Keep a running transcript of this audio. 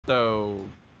So,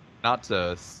 not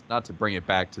to bring it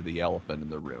back to the elephant in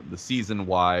the room, the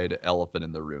season-wide elephant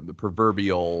in the room, the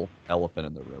proverbial elephant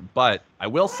in the room. But I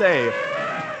will say,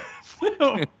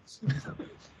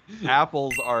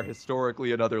 apples are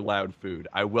historically another loud food.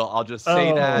 I'll just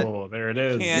say that. Oh, there it You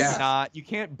is. can't Yes. you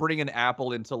can't bring an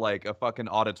apple into like a fucking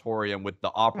auditorium with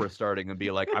the opera starting and be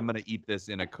like, I'm gonna eat this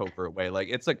in a covert way. Like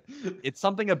it's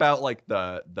something about like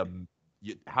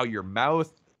how your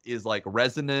mouth is like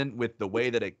resonant with the way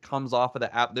that it comes off of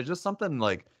the app. There's just something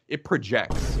like it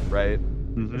projects, right?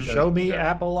 Show me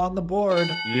apple on the board.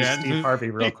 Yeah. Steve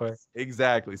Harvey, real quick.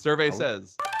 Exactly. Survey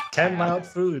says 10 loud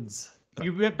foods.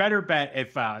 You better bet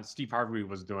if Steve Harvey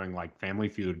was doing like Family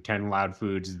Feud, 10 loud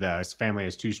foods, the family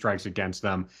has 2 strikes against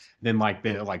them. Then like the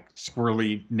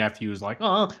squirrely nephew is like,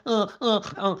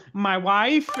 my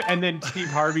wife, and then Steve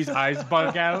Harvey's eyes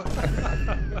bug out.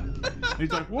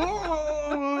 He's like,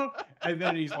 whoa, and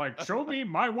then he's like, show me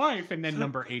my wife, and then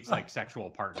number 8's like sexual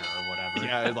partner or whatever.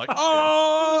 yeah, it's like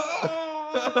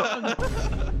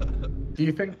Do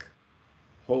you think?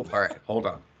 All right, hold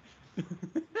on.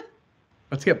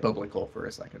 Let's get biblical for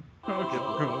a second.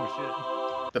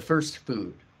 Oh The first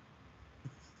food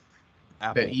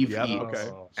apple. that Eve Yep, eats. okay.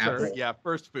 Apple. Sure. Yeah,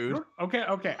 first food. shit.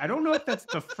 Okay. I don't know if that's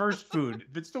the first food.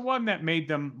 That's the one that made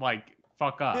them like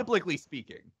fuck up. Biblically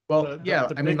speaking. Well, yeah,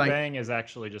 The I mean, Big like, Bang is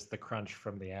actually just the crunch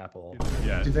from the apple.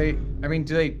 Yeah. do they?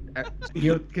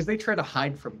 Because they try to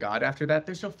hide from God after that.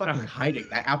 There's no fucking hiding.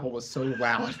 That apple was so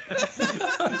loud.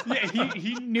 Yeah,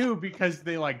 he knew because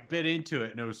they like bit into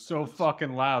it and it was so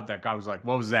fucking loud that God was like,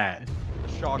 what was that?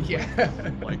 Shock. Yeah.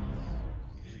 Like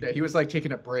Yeah, he was like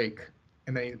taking a break,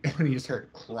 and then he just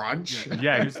heard crunch.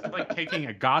 Yeah, he was like taking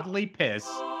a godly piss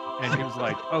and he was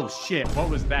like, oh shit, what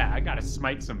was that? I gotta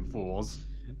smite some fools.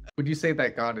 Would you say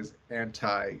that God is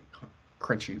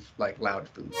anti-crunchy, like loud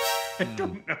food? I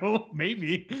don't know,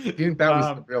 maybe. Do you think that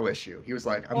was the real issue? He was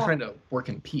like, I'm trying to work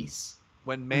in peace.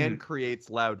 when man creates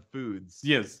loud foods,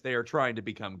 Yes. they are trying to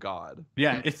become God.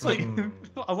 Yeah, it's like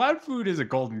a loud food is a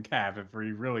golden calf if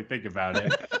we really think about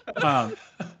it. I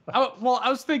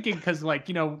was thinking because, like,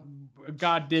 you know,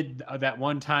 God did that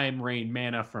one time rain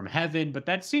manna from heaven, but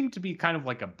that seemed to be kind of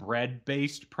like a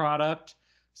bread-based product.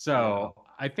 So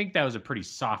I think that was a pretty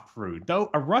soft food, though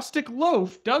a rustic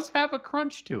loaf does have a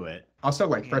crunch to it. Also,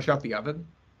 like fresh out the oven.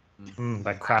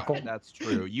 That crackle. That's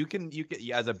true. You can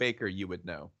yeah, as a baker, you would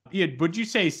know. Yeah, would you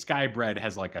say sky bread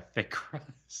has like a thick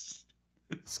crust?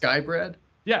 Sky bread.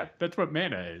 Yeah, that's what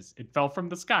manna is. It fell from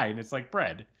the sky and it's like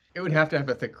bread. It would have to have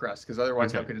a thick crust because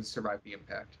otherwise, how Okay. could it survive the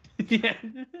impact? Yeah.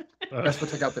 That's what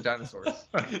took out the dinosaurs.